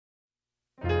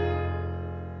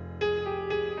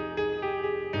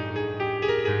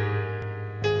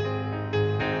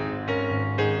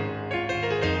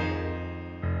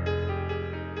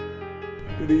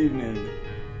Good evening.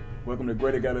 Welcome to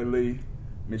Greater Galilee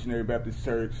Missionary Baptist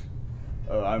Church.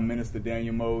 I'm Minister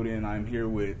Daniel Molden. I'm here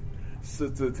with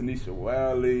Sister Taniesha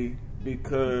Wiley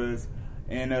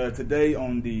today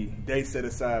on the day set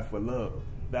aside for love,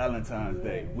 Valentine's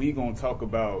Day, we're going to talk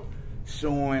about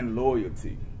showing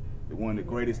loyalty. One of the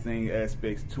greatest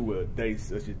aspects to a day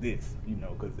such as this,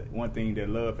 because one thing that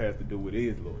love has to do with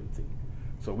is loyalty.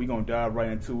 So we're going to dive right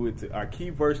into it. Our key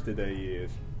verse today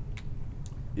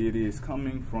is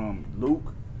coming from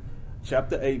Luke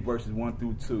chapter 8, verses 1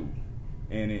 through 2.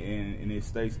 And it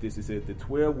states this. It says, the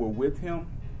 12 were with him,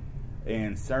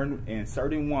 and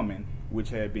certain women which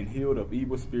had been healed of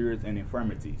evil spirits and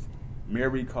infirmities,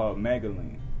 Mary called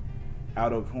Magdalene,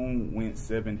 out of whom went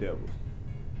 7 devils.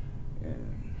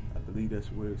 And I believe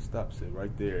that's where it stops it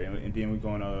right there. And then we're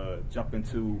going to jump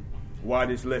into why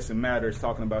this lesson matters,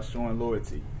 talking about showing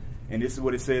loyalty. And this is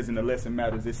what it says in the lesson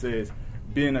matters. It says,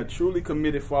 being a truly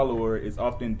committed follower is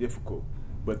often difficult,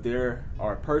 but there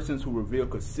are persons who reveal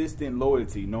consistent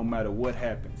loyalty no matter what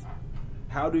happens.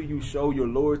 How do you show your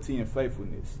loyalty and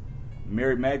faithfulness?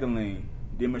 Mary Magdalene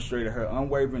demonstrated her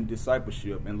unwavering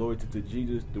discipleship and loyalty to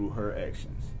Jesus through her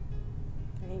actions.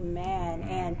 Amen.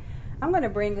 And I'm going to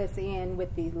bring us in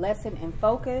with the lesson in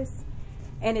focus.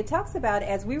 And it talks about,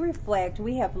 as we reflect,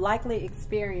 we have likely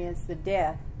experienced the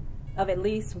death of at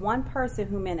least one person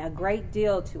who meant a great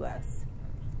deal to us.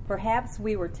 Perhaps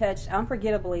we were touched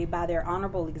unforgettably by their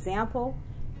honorable example,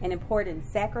 an important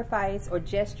sacrifice or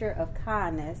gesture of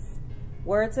kindness,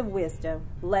 words of wisdom,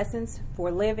 lessons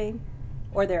for living,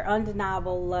 or their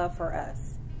undeniable love for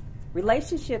us.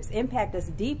 Relationships impact us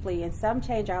deeply, and some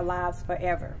change our lives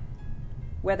forever.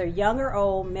 Whether young or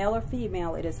old, male or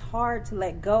female, it is hard to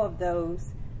let go of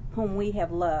those whom we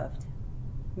have loved.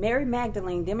 Mary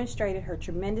Magdalene demonstrated her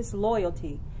tremendous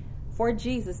loyalty for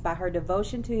Jesus by her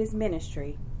devotion to his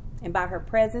ministry and by her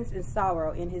presence and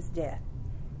sorrow in his death.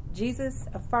 Jesus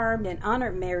affirmed and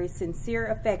honored Mary's sincere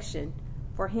affection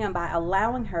for him by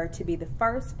allowing her to be the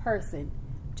first person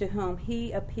to whom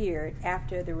he appeared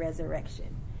after the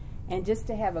resurrection. And just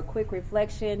to have a quick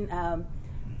reflection,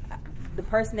 the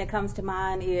person that comes to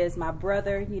mind is my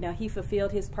brother. He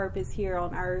fulfilled his purpose here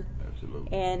on earth.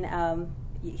 Absolutely. And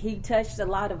he touched a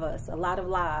lot of us, a lot of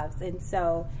lives. And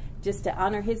so just to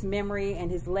honor his memory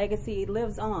and his legacy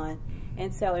lives on.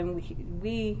 And so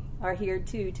we are here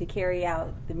too to carry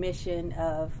out the mission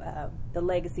of the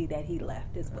legacy that he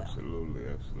left as well. Absolutely,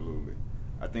 absolutely.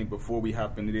 I think before we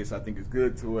hop into this, I think it's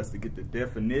good to us to get the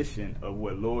definition of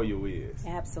what loyal is.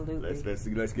 Absolutely.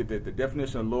 Let's get that. The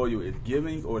definition of loyal is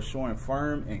giving or showing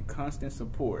firm and constant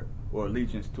support or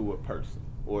allegiance to a person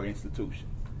or institution.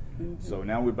 Mm-hmm. So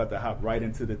now we're about to hop right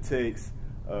into the text,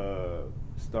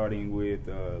 starting with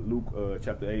Luke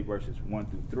chapter 8, verses 1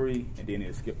 through 3, and then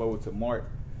it'll skip over to Mark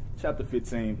chapter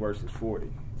 15, verses 40.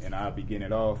 And I'll begin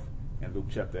it off in Luke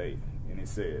chapter 8, and it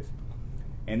says,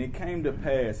 and it came to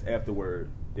pass afterward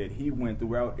that he went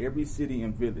throughout every city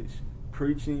and village,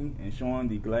 preaching and showing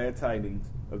the glad tidings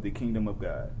of the kingdom of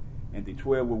God. And the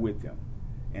 12 were with him.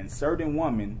 And certain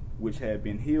women which had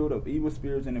been healed of evil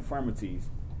spirits and infirmities,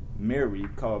 Mary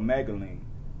called Magdalene,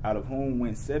 out of whom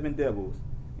went 7 devils,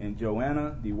 and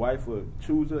Joanna, the wife of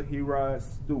Chuza, Herod's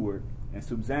steward, and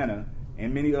Susanna,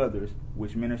 and many others,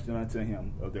 which ministered unto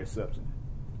him of their substance.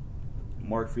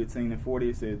 Mark 15 and 40,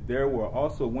 it says, there were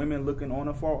also women looking on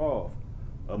afar off,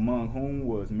 among whom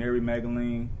was Mary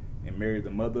Magdalene, and Mary the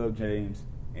mother of James,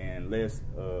 and less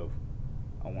of,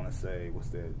 I want to say, what's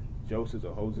that, Joseph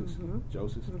or Joseph? Mm-hmm.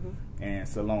 Joseph, mm-hmm. And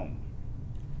Salome.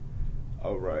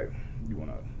 All right. You want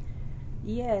to?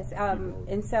 Yes.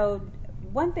 And so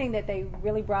one thing that they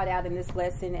really brought out in this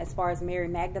lesson as far as Mary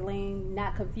Magdalene,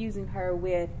 not confusing her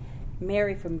with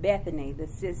Mary from Bethany, the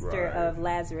sister of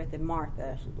Lazarus and Martha.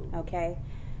 Absolutely. Okay?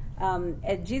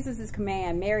 At Jesus'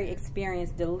 command, Mary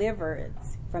experienced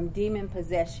deliverance from demon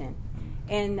possession.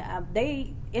 And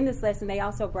in this lesson, they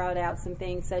also brought out some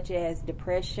things such as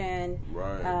depression,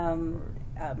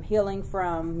 healing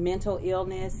from mental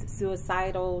illness,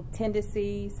 suicidal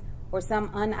tendencies, or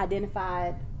some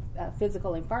unidentified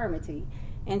physical infirmity.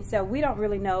 And so we don't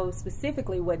really know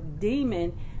specifically what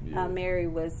demon Mary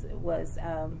was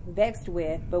vexed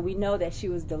with, but we know that she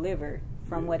was delivered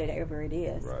from whatever it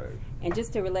is. Right. And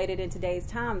just to relate it in today's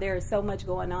time, there is so much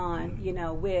going on,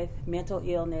 with mental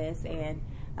illness and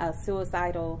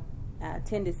suicidal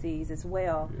tendencies as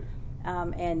well,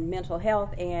 and mental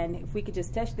health. And if we could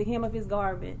just touch the hem of his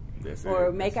garment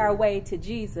or make our way to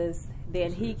Jesus,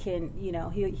 then he can,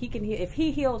 he can heal. If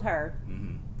he healed her,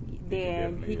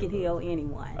 then he can heal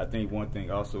anyone. I think one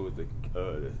thing also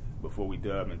is before we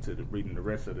dive into reading the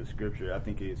rest of the scripture, I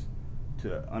think is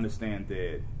to understand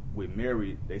that with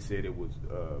Mary, they said it was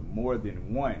more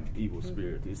than one evil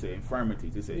spirit. They said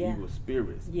infirmities. They said evil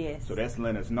spirits. Yes. So that's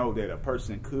letting us know that a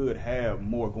person could have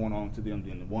more going on to them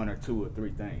than one or two or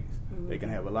three things. They can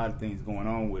have a lot of things going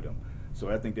on with them. So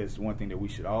I think that's one thing that we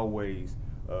should always,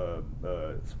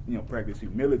 practice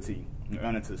humility,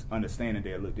 understanding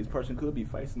that, look, this person could be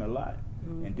facing a lot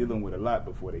and dealing with a lot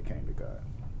before they came to God.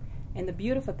 And the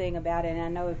beautiful thing about it, and I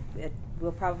know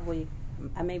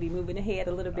I may be moving ahead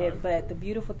a little bit, but the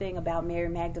beautiful thing about Mary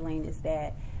Magdalene is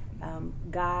that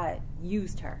God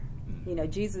used her. You know,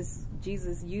 Jesus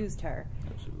used her.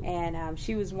 Absolutely. And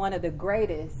she was one of the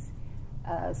greatest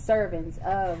servants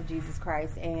of Jesus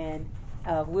Christ. And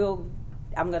I'm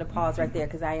going to pause right there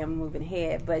because I am moving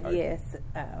ahead. But right. Yes.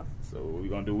 So what we're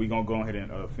going to go ahead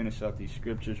and finish out these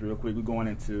scriptures real quick. We're going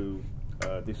into,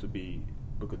 this would be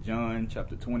Book of John,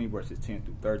 chapter 20, verses 10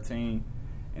 through 13.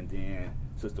 And then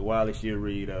Sister Wiley, she'll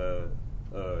read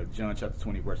John chapter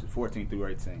 20, verses 14 through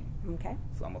 18. Okay.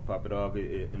 So I'm going to pop it off.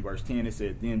 In verse 10, it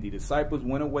said, Then the disciples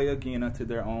went away again unto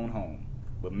their own home.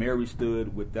 But Mary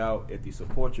stood without at the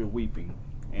sepulchre weeping.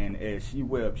 And as she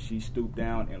wept, she stooped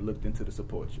down and looked into the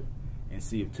sepulchre, and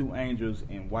see of two angels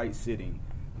in white sitting,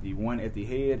 the one at the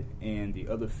head and the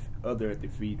other at the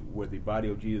feet, where the body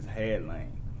of Jesus had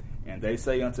lain. And they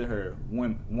say unto her,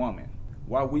 Woman,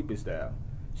 why weepest thou?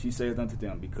 She saith unto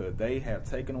them, Because they have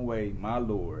taken away my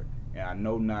Lord, and I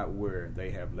know not where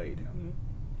they have laid him.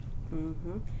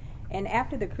 Mm-hmm. And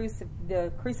after the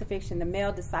crucifixion, the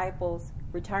male disciples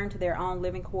returned to their own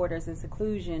living quarters in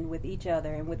seclusion with each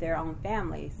other and with their own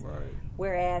families. Right.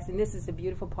 Whereas, and this is the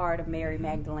beautiful part of Mary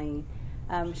Magdalene,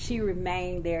 she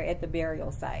remained there at the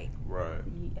burial site, right,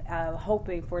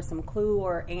 hoping for some clue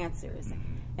or answers.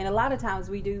 And a lot of times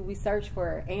we search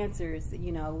for answers.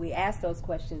 You know, we ask those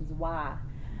questions, why?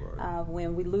 Right.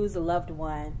 When we lose a loved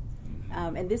one.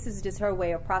 And this is just her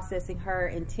way of processing her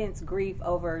intense grief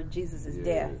over Jesus'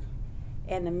 death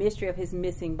and the mystery of his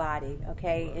missing body,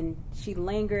 okay? Right. And she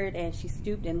lingered and she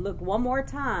stooped and looked one more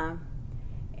time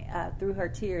through her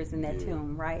tears in that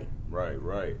tomb, right?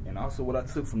 Right. And also what I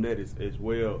took from that is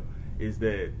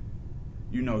that,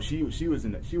 you know, she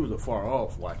was afar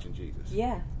off watching Jesus.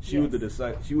 Yeah. She was the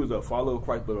disciple. She was a follower of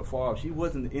Christ, but afar off. She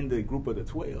wasn't in the group of the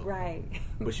 12. Right.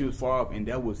 But she was far off, and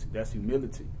that's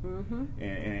humility. Mm-hmm.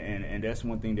 And that's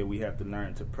one thing that we have to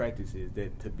learn to practice, is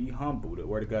that to be humble. The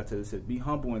Word of God tells us, be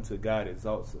humble until God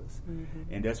exalts us.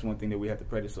 Mm-hmm. And that's one thing that we have to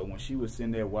practice. So when she was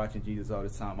sitting there watching Jesus all the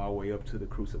time, all the way up to the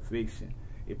crucifixion,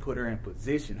 it put her in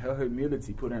position. Her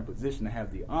humility put her in position to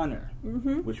have the honor,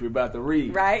 which we're about to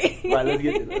read. Right. Right. Let's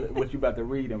get what you're about to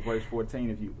read in verse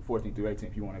 14 through 18.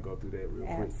 If you want to go through that real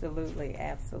quick.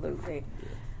 Absolutely.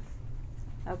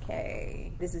 Yeah.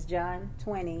 Okay. This is John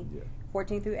 20,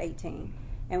 14 through 18.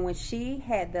 And when she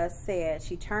had thus said,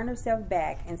 she turned herself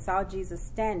back and saw Jesus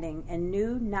standing, and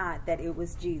knew not that it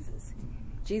was Jesus.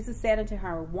 Jesus said unto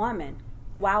her, Woman,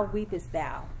 why weepest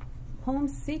thou? Whom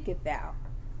seekest thou?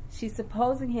 She,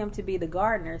 supposing him to be the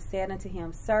gardener, said unto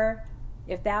him, Sir,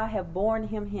 if thou have borne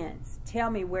him hence, tell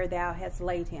me where thou hast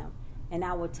laid him, and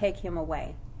I will take him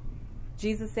away.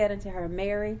 Jesus said unto her,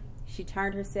 Mary. She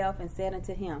turned herself and said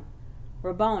unto him,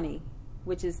 Rabboni,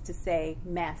 which is to say,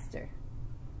 Master.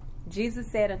 Jesus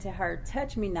said unto her,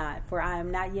 Touch me not, for I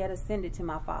am not yet ascended to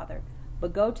my Father,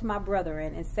 but go to my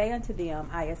brethren, and say unto them,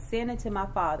 I ascend unto my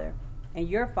Father and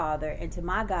your Father, and to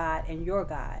my God and your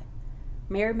God.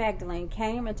 Mary Magdalene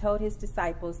came and told his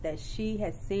disciples that she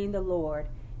had seen the Lord,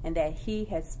 and that he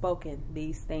had spoken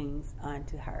these things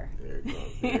unto her. There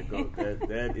it goes.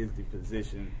 That is the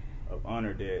position of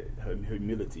honor that her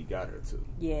humility got her to.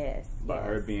 Yes. By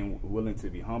her being willing to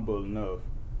be humble enough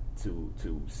to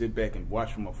sit back and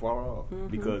watch from afar off.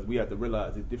 Because we have to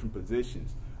realize there's different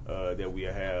positions that we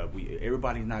have.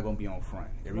 Everybody's not going to be on front.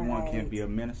 Everyone can't be a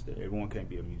minister. Everyone can't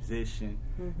be a musician.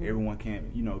 Everyone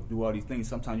can't, do all these things.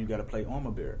 Sometimes you got to play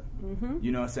armor bearer.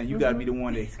 You know what I'm saying? You got to be the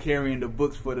one that's carrying the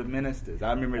books for the ministers.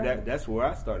 I remember that's where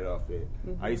I started off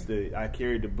at. I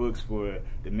carried the books for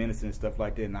the ministers and stuff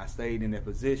like that, and I stayed in that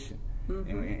position.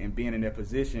 And being in that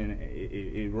position,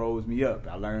 it rose me up.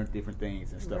 I learned different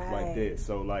things and stuff like that.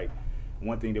 So,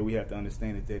 one thing that we have to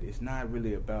understand is that it's not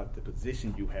really about the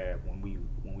position you have when we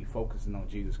focusing on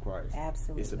Jesus Christ.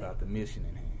 Absolutely. It's about the mission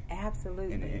in hand.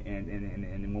 Absolutely.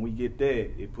 And when we get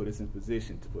that, it put us in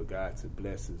position for God to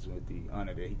bless us with the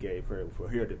honor that he gave her, for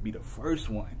her to be the first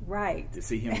one to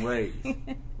see him raised.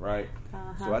 Right?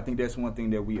 So I think that's one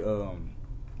thing that we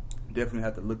definitely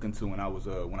have to look into. When I was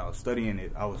studying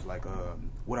it, I was like,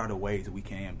 what are the ways that we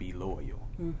can be loyal?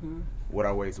 What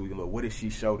are ways that we can look? What did she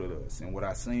show to us? And what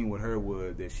I seen with her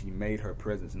was that she made her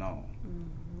presence known.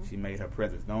 She made her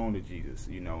presence known to Jesus,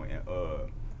 and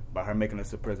by her making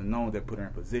us a present known, that put her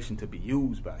in position to be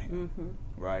used by him,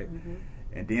 right?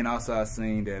 And then also I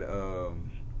seen that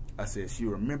I said she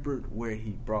remembered where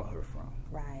he brought her from.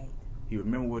 Right. He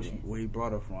remembered where he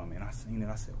brought her from, and I seen it.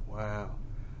 I said, wow.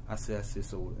 I said,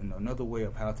 so another way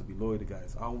of how to be loyal to God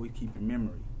is always keep your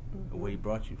memory of where he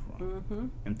brought you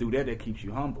from, and through that keeps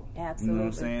you humble. Absolutely. You know what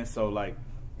I'm saying? So like,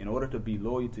 in order to be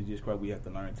loyal to Jesus Christ, we have to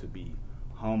learn to be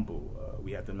humble.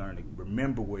 We have to learn to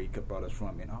remember where he brought us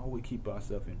from, and always keep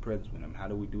ourselves in presence with him. How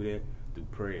do we do that? Through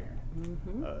prayer,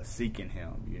 seeking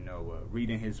him,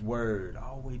 reading his word,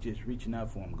 always just reaching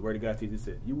out for him. The word of God teaches,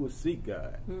 said, you will seek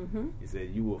God. He said,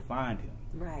 you will find him.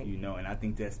 Right. And I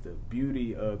think that's the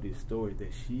beauty of this story,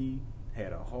 that she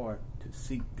had a heart to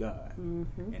seek God,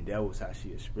 and that was how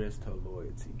she expressed her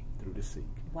loyalty, through the seek.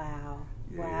 Wow.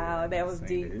 Yeah, wow, that was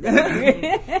deep.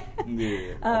 Yeah.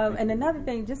 And another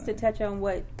thing, just to touch on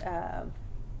what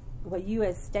you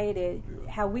had stated,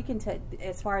 how we can touch,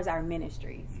 as far as our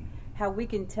ministries, how we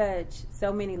can touch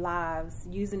so many lives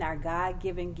using our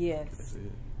God-given gifts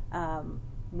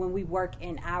when we work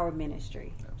in our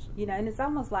ministry. Absolutely. And it's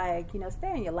almost like,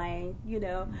 stay in your lane,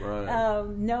 Right.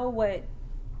 Know what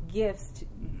gifts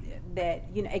that,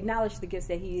 acknowledge the gifts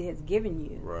that he has given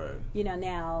you. Right.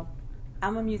 Now,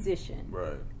 I'm a musician.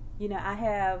 Right. I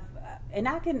have, and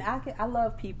I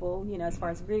love people, as far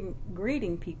as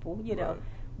greeting people, Right.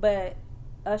 but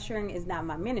ushering is not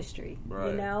my ministry.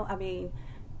 Right. I mean,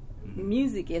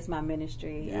 music is my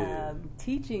ministry. Yeah.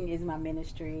 Teaching is my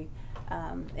ministry.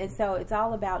 And so it's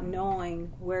all about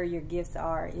knowing where your gifts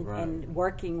are and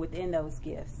working within those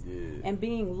gifts, and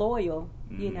being loyal,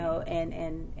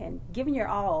 and giving your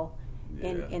all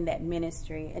in that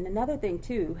ministry. And another thing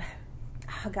too,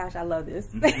 oh gosh, I love this.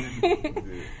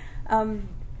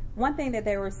 One thing that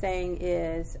they were saying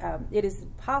is it is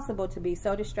possible to be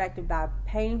so distracted by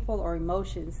painful or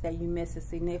emotions that you miss a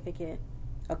significant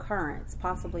occurrence,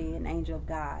 possibly an angel of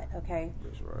God. Okay.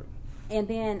 That's right. And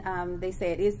then they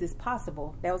said, is this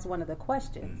possible? That was one of the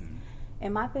questions.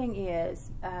 And my thing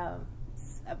is,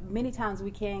 many times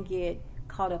we can get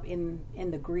caught up in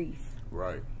the grief.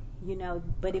 Right. But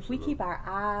Absolutely. if we keep our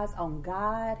eyes on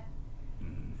God,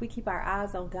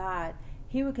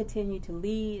 he will continue to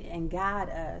lead and guide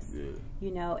us,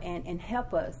 and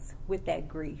help us with that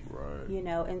grief. Right.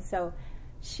 And so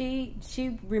she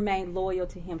remained loyal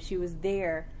to him. She was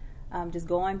there, just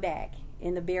going back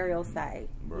in the burial site.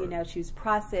 Right. She was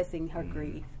processing her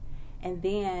grief, and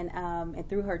then and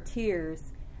through her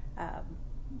tears,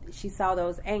 she saw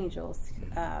those angels,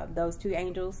 those two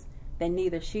angels that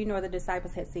neither she nor the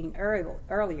disciples had seen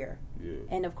earlier. Yeah.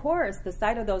 And of course, the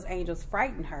sight of those angels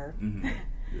frightened her.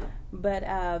 Yeah. But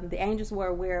the angels were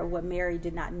aware of what Mary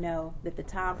did not know, that the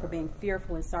time for being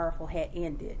fearful and sorrowful had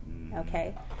ended.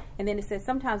 Okay? And then it says,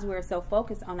 sometimes we're so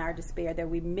focused on our despair that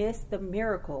we miss the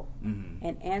miracle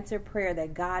and answer prayer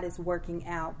that God is working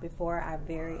out before our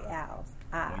very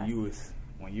eyes.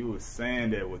 When you was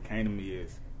saying that, what came to me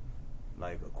is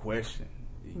like a question.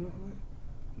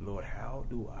 Lord, how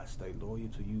do I stay loyal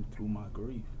to you through my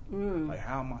grief? Like,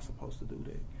 how am I supposed to do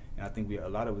that? And I think a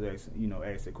lot of us,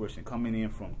 ask that question. Coming in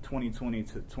from 2020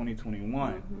 to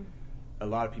 2021, a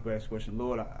lot of people ask the question,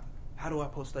 Lord, how do I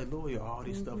supposed to stay loyal? All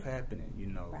this stuff happening,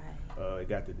 It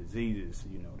got the diseases,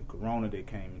 the corona that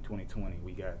came in 2020.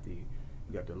 We got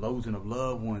the losing of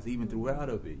loved ones even throughout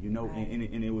of it,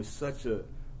 and it was such a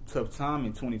tough time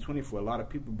in 2020 for a lot of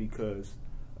people, because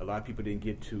a lot of people didn't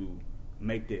get to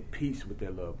make that peace with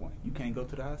their loved one. You can't go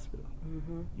to the hospital.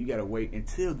 You got to wait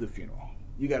until the funeral.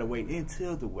 You got to wait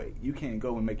until the wait. You can't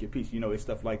go and make your peace. It's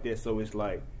stuff like that. So it's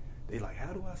like, they like,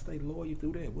 how do I stay loyal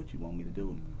through that? What you want me to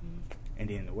do? And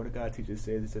then the Word of God teacher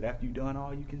says, it said, after you've done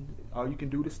all you can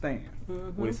do to stand.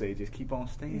 What it say? Just keep on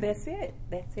standing. That's it.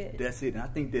 That's it. That's it. And I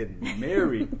think that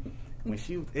Mary, when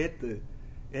she was at the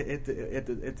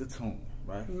tomb,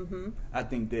 right? I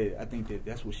think that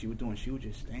that's what she was doing. She was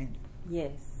just standing.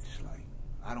 Yes. Just like,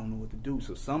 I don't know what to do.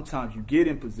 So sometimes you get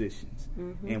in positions,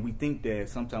 and we think that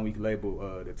sometimes we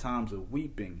label the times of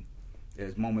weeping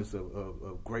as moments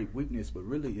of great weakness, but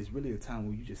really it's really a time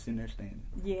where you just sitting there standing.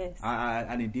 Yes.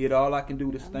 I did all I can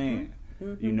do to stand.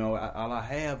 All I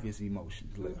have is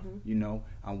emotions left.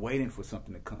 I'm waiting for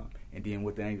something to come. And then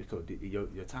what the angel told,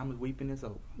 your time of weeping is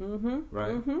over.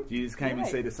 Right? Jesus came and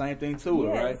said the same thing to her,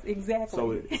 right?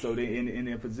 Exactly. So in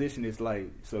their position, it's like,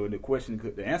 so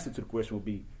the answer to the question would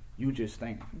be, you just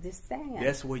stand. Just stand.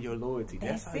 That's where your loyalty.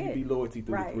 That's how you be loyalty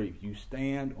through the grief. You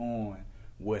stand on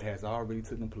what has already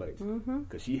taken place.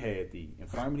 Because she had the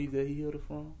infirmity that he healed her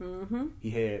from. She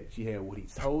had what he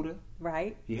told her.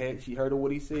 Right. She heard of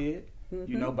what he said.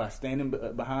 By standing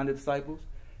behind the disciples.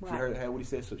 Right. She heard what he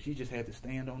said, so she just had to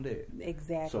stand on that.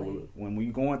 Exactly. So when we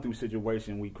going through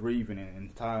situation, we grieving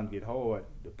and times get hard,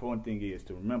 the important thing is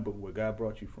to remember where God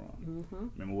brought you from.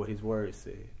 Remember what his word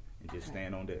said, and just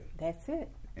stand on that. That's it.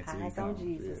 Eyes on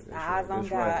Jesus. Yeah, Eyes on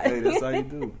God. Right. Hey, that's how you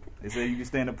do. They say you can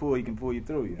stand a pull, he can pull you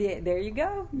through. Yeah, there you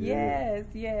go. Yeah.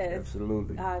 Yes.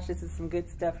 Absolutely. Gosh, this is some good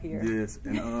stuff here. Yes,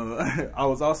 and I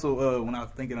was also when I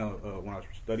was thinking of when I was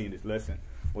studying this lesson,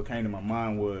 what came to my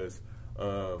mind was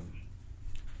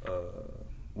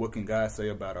what can God say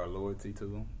about our loyalty to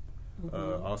him?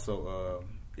 Also,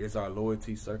 is our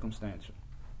loyalty circumstantial?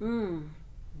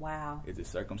 Wow. Is it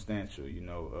circumstantial? You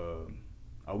know,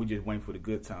 are we just waiting for the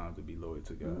good times to be loyal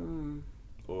to God,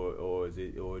 or is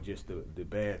it just the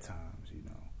bad times? You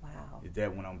know, wow. Is that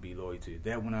when I'm gonna be loyal to you? Is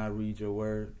that when I read your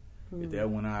word? Is that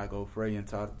when I go pray and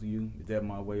talk to you? Is that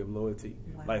my way of loyalty?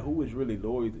 Wow. Like, who is really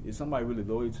loyal? Is somebody really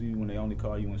loyal to you when they only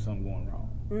call you when something's going wrong?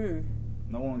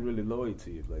 No one's really loyal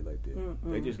to you like that.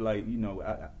 They just like, you know,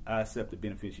 I accept the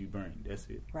benefits you bring. That's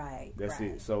it. Right. That's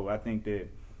it. So I think that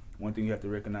one thing you have to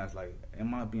recognize, like,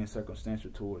 am I being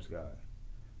circumstantial towards God?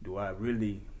 Do I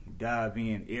really dive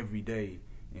in every day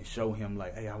and show him,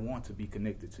 like, hey, I want to be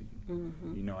connected to you?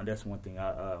 You know, and that's one thing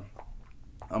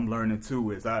I'm learning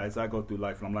too as I go through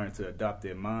life, and I'm learning to adopt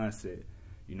that mindset.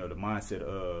 You know, the mindset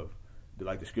of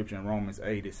the scripture in Romans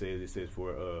 8. It says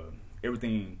for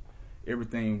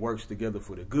everything works together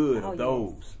for the good of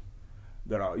those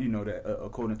that are, you know, that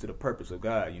according to the purpose of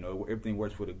God. You know, everything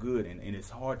works for the good, and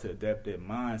it's hard to adapt that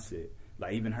mindset.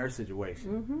 Like even her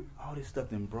situation, all this stuff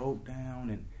then broke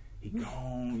down and he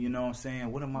gone. You know what I'm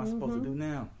saying? What am I supposed to do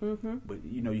now? But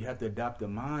you know, you have to adopt the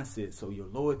mindset so your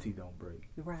loyalty don't break.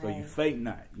 Right. So you fake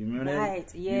not. You remember that?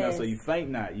 Right. Yes. You know, so you fake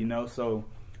not. You know, so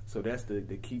that's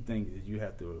the key thing is you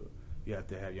have to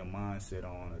have your mindset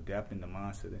on adapting the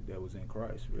mindset that was in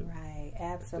Christ. Really. Right. Absolutely.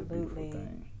 That's the beautiful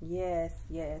thing. Yes.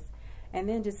 And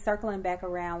then just circling back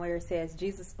around where it says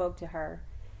Jesus spoke to her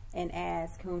and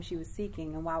asked whom she was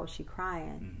seeking and why was she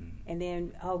crying. And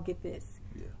then, get this.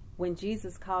 Yeah. When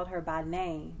Jesus called her by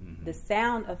name, the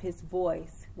sound of his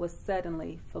voice was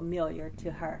suddenly familiar to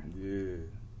her. Yeah.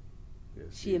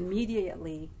 That's she beautiful.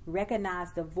 Immediately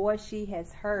recognized the voice she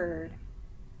has heard,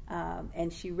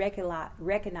 and she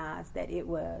recognized that it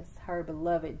was her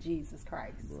beloved Jesus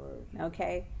Christ. Right.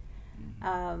 Okay?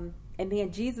 And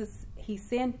then Jesus, he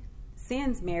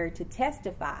sends Mary to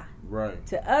testify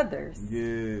to others.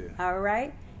 Yeah. All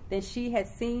right? That she had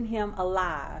seen him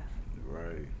alive.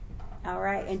 Right. All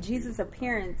right? And Jesus'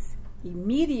 appearance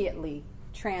immediately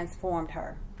transformed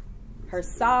her. Her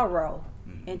sorrow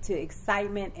into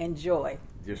excitement and joy.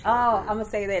 Just like that. I'm going to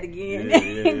say that again Yeah,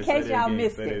 in case y'all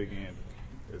missed say it. That again.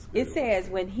 It says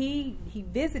when he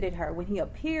visited her, when he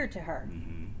appeared to her,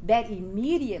 that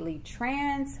immediately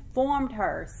transformed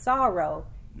her sorrow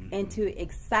into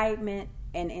excitement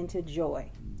and into joy.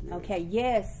 Yes. Okay,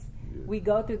 yes, we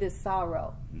go through this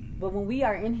sorrow, but when we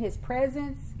are in his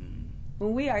presence,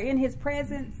 right.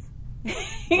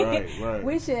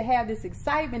 we should have this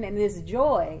excitement and this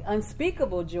joy,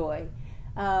 unspeakable joy,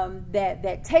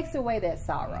 that takes away that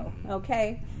sorrow.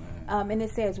 Okay. And it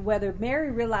says, whether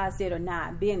Mary realized it or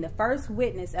not, being the first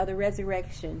witness of the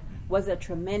resurrection was a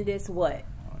tremendous what?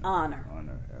 Honor.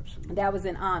 Honor, absolutely. That was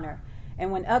an honor.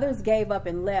 And when others gave up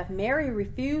and left, Mary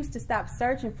refused to stop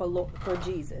searching for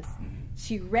Jesus.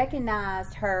 She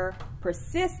recognized her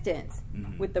persistence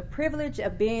with the privilege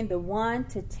of being the one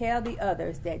to tell the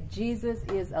others that Jesus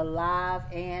is alive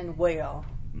and well.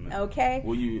 Okay?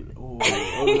 Will you,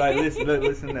 like, listen to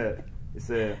that. It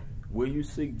said, will you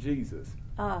seek Jesus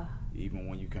even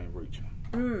when you can't reach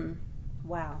him?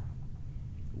 Wow.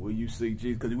 Will you seek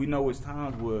Jesus? Because we know it's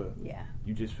times where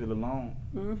you just feel alone.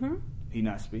 He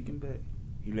not speaking back.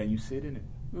 He letting you sit in it.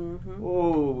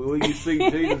 Will you seek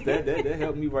Jesus? That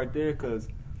helped me right there, because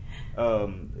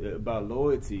about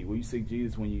loyalty. Will you seek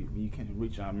Jesus when you can't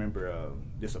reach him? I remember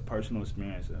just a personal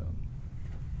experience.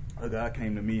 A guy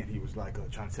came to me and he was like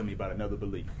trying to tell me about another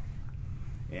belief.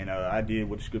 And I did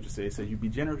what the scripture says. It says you be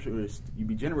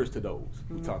generous to those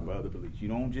who talk about other beliefs. You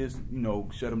don't just,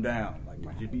 shut them down.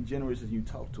 Like, just be generous as you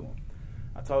talk to them.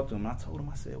 I talked to him. I told him,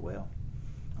 I said, well,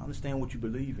 I understand what you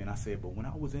believe in. I said, but when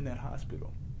I was in that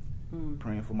hospital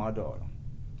praying for my daughter,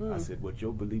 I said, but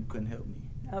your belief couldn't help me.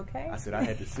 Okay. I said, I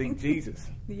had to seek Jesus.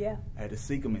 Yeah. I had to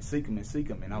seek him and seek him and seek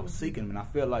him. And I was seeking him, and I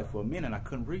felt like for a minute I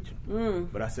couldn't reach him.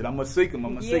 But I said, I'm going to seek him.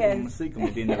 I'm going to seek him. I'm going to seek him.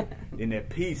 And then that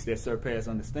peace that surpassed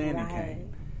understanding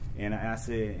came. And I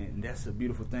said, and that's a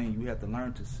beautiful thing. You have to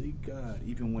learn to seek God,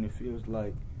 even when it feels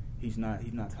like He's not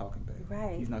talking back.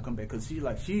 Right. He's not coming back, because she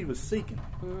was seeking.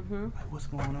 Like, what's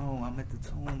going on? I'm at the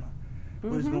tomb.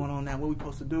 What is going on now? What are we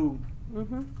supposed to do?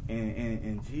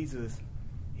 And Jesus,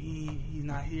 he's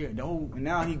not here. No, and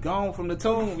now he gone from the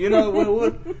tomb. You know, what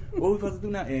we supposed to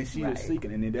do now? And she was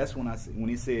seeking. And then that's when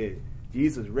he said,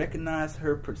 Jesus recognized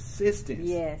her persistence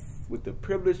with the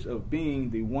privilege of being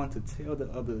the one to tell the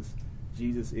others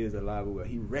Jesus is alive and well.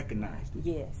 He recognized it.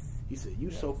 Yes. He said,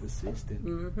 you so persistent.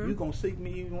 You going to seek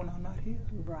me even when I'm not here?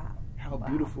 Right. How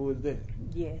beautiful is that?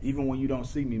 Yes. Even when you don't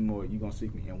see me more, you're going to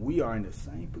seek me. And we are in the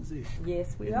same position.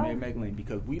 Yes, we are. Mary Magdalene,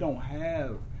 because we don't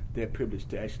have that privilege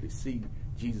to actually see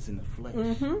Jesus in the flesh.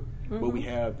 But we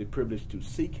have the privilege to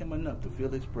seek him enough to feel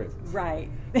his presence. Right.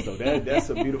 So that's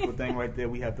a beautiful thing right there.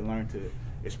 We have to learn to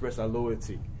express our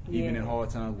loyalty, even in hard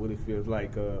times when it feels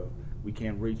like we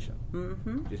can't reach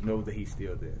him. Just know that he's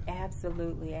still there.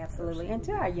 Absolutely. And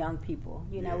to our young people,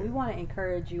 you know, we want to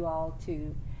encourage you all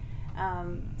to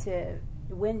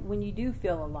when you do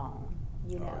feel alone,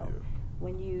 you know,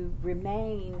 when you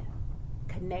remain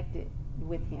connected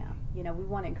with him, you know, we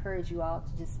want to encourage you all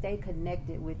to just stay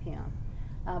connected with him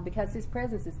because his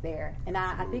presence is there. And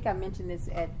I think I mentioned this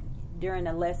during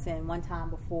a lesson one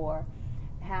time before,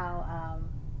 how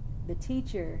the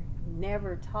teacher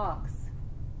never talks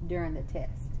during the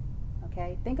test.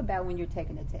 Okay, think about when you're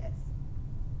taking a test.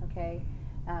 Okay,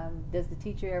 does the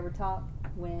teacher ever talk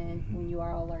when you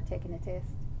all are taking a test?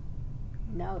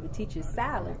 No, the teacher's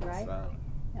silent, right?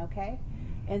 Okay,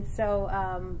 and so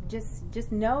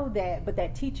just know that, but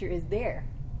that teacher is there.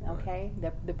 Okay,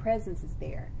 the presence is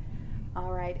there.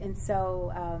 All right, and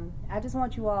so I just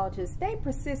want you all to stay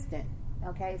persistent.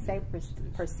 Okay, stay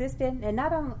persistent, and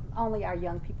not only our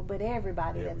young people, but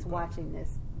everybody that's watching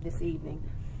this evening.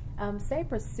 Stay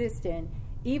persistent,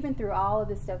 even through all of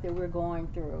the stuff that we're going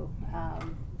through.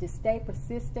 Just stay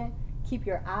persistent. Keep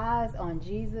your eyes on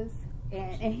Jesus,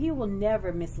 and he will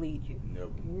never mislead you.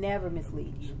 Never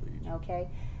mislead you. Okay?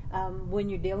 When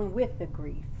you're dealing with the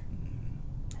grief,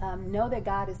 know that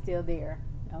God is still there.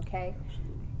 Okay?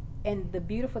 And the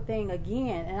beautiful thing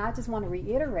again, and I just want to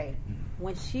reiterate,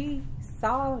 when she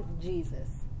saw Jesus,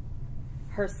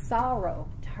 her sorrow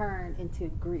turned into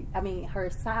grief. I mean, her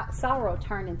sorrow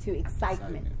turned into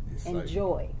excitement and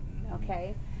joy.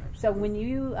 Okay, so when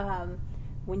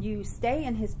you stay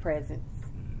in His presence,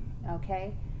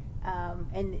 okay,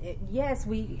 yes,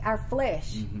 our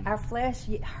flesh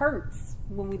hurts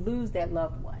when we lose that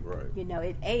loved one. Right. You know,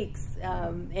 it aches,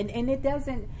 and it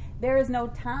doesn't. There is no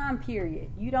time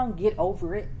period. You don't get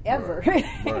over it ever.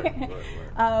 Right.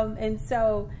 And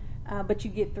so. But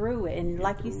you get through it, and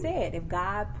like you said, if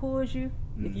God pulls you,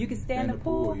 if you can stand the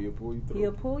pull, He'll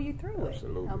pull you through it.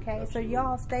 Okay, so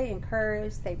y'all stay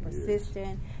encouraged, stay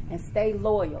persistent, and stay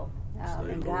loyal,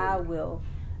 and God will.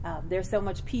 There's so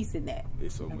much peace in that.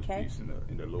 There's so much peace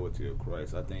in the loyalty of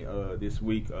Christ. I think this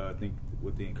week, I think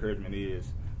what the encouragement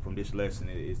is from this lesson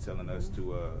is telling us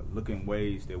to look in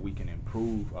ways that we can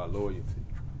improve our loyalty.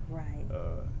 Right.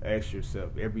 Ask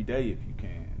yourself every day if you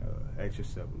can. Ask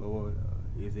yourself, Lord.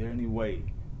 Is there any way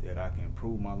that I can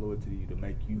improve my loyalty to you to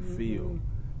make you feel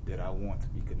that I want to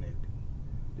be connected?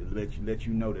 To let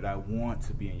you know that I want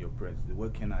to be in your presence.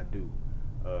 What can I do?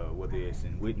 Whether it's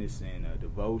in witnessing,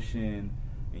 devotion,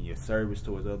 in your service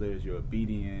towards others, your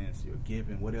obedience, your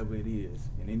giving, whatever it is,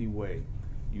 in any way,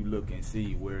 you look and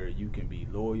see where you can be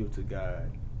loyal to God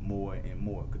more and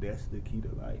more. Because that's the key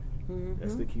to life.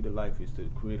 That's the key to life, is to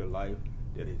create a life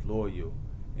that is loyal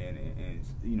and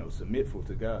submitful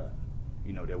to God.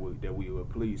 You know, that we will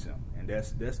please him. And that's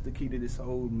the key to this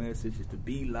whole message, is to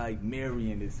be like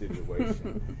Mary in this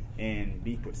situation and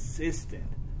be persistent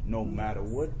no matter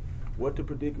what the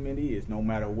predicament is, no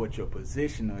matter what your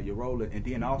position or your role is. And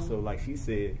then also, like she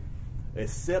said,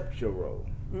 accept your role.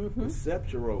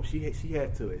 Accept your role. She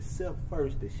had to accept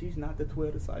first that she's not the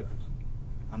 12 disciples.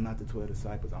 I'm not the 12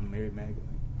 disciples. I'm Mary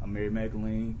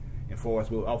Magdalene. And for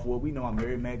us, off what we know, I'm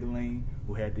Mary Magdalene,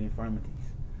 who had the infirmities,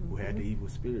 who had the evil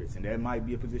spirits. And that might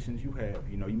be a position that you have.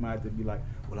 You know, you might have to be like,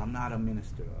 well, I'm not a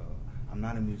minister, I'm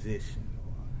not a musician,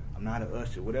 or I'm not an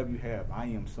usher, whatever you have. I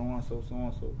am so-and-so,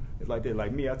 so-and-so. It's like that.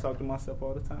 Like me, I talk to myself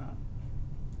all the time.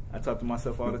 And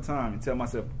tell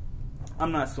myself,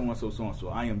 I'm not so-and-so, so-and-so.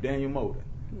 I am Daniel Molden.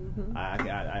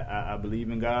 I believe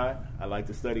in God. I like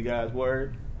to study God's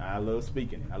word. I love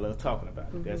speaking it. I love talking about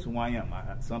it. That's who I am.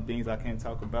 Some things I can't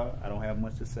talk about. I don't have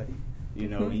much to say. You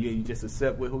know, and you just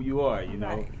accept with who you are, you know.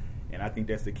 Right. And I think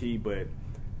that's the key. But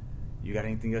you got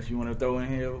anything else you want to throw in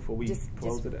here before we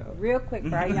close it out? Real quick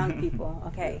for our young people,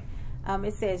 okay.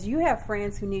 It says, you have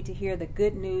friends who need to hear the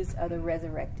good news of the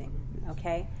resurrecting,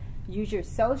 okay? Use your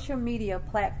social media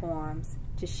platforms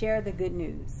to share the good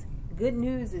news. Good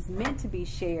news is meant to be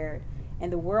shared,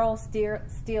 and the world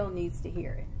still needs to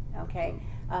hear it, okay?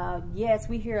 Yes,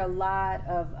 we hear a lot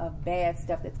of bad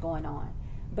stuff that's going on,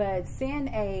 but send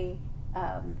a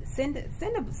send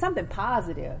something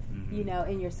positive, you know,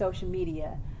 in your social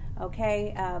media,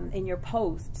 okay, in your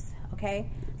posts, okay.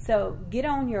 So get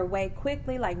on your way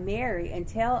quickly like Mary and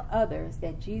tell others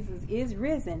that Jesus is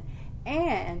risen,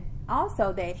 and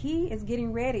also that he is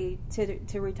getting ready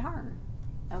to return.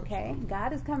 Okay,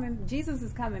 God is coming. Jesus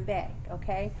is coming back.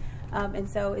 Okay, and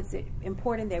so it's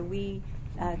important that we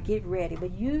get ready,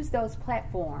 but use those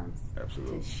platforms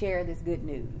to share this good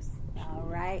news. All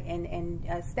right, and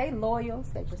stay loyal,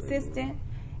 stay persistent,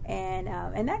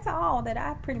 and that's all that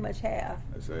I pretty much have.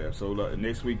 So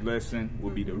next week's lesson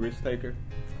will be the risk taker.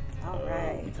 All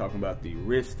right, we're talking about the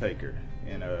risk taker,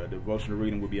 and the devotional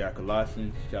reading will be out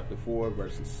Colossians chapter 4,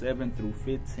 verses 7 through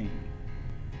 15.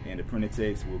 And the printed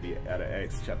text will be out of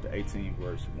Acts chapter 18,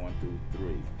 verse 1 through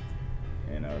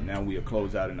 3. And now we'll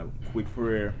close out in a quick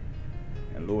prayer.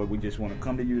 And Lord, we just want to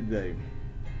come to you today,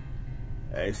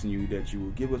 asking you that you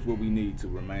will give us what we need to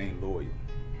remain loyal,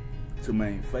 to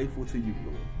remain faithful to you,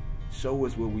 Lord. Show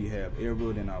us where we have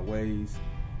erred in our ways,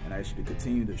 and I ask you to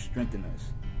continue to strengthen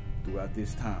us throughout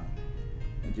this time.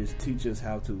 And just teach us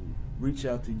how to reach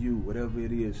out to you, whatever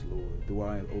it is, Lord, through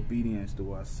our obedience,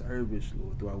 through our service,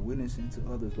 Lord, through our witnessing to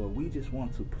others, Lord. We just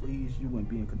want to please you and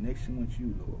be in connection with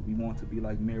you, Lord. We want to be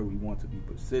like Mary. We want to be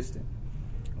persistent.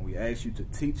 And we ask you to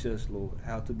teach us, Lord,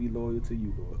 how to be loyal to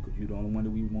you, Lord, because you're the only one that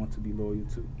we want to be loyal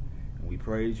to. And we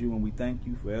praise you and we thank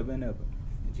you forever and ever.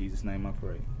 In Jesus' name I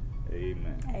pray.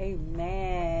 Amen.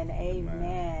 Amen.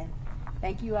 Amen.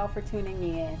 Thank you all for tuning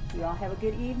in. You all have a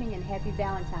good evening and happy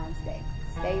Valentine's Day.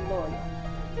 Stay loyal.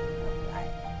 All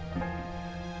right.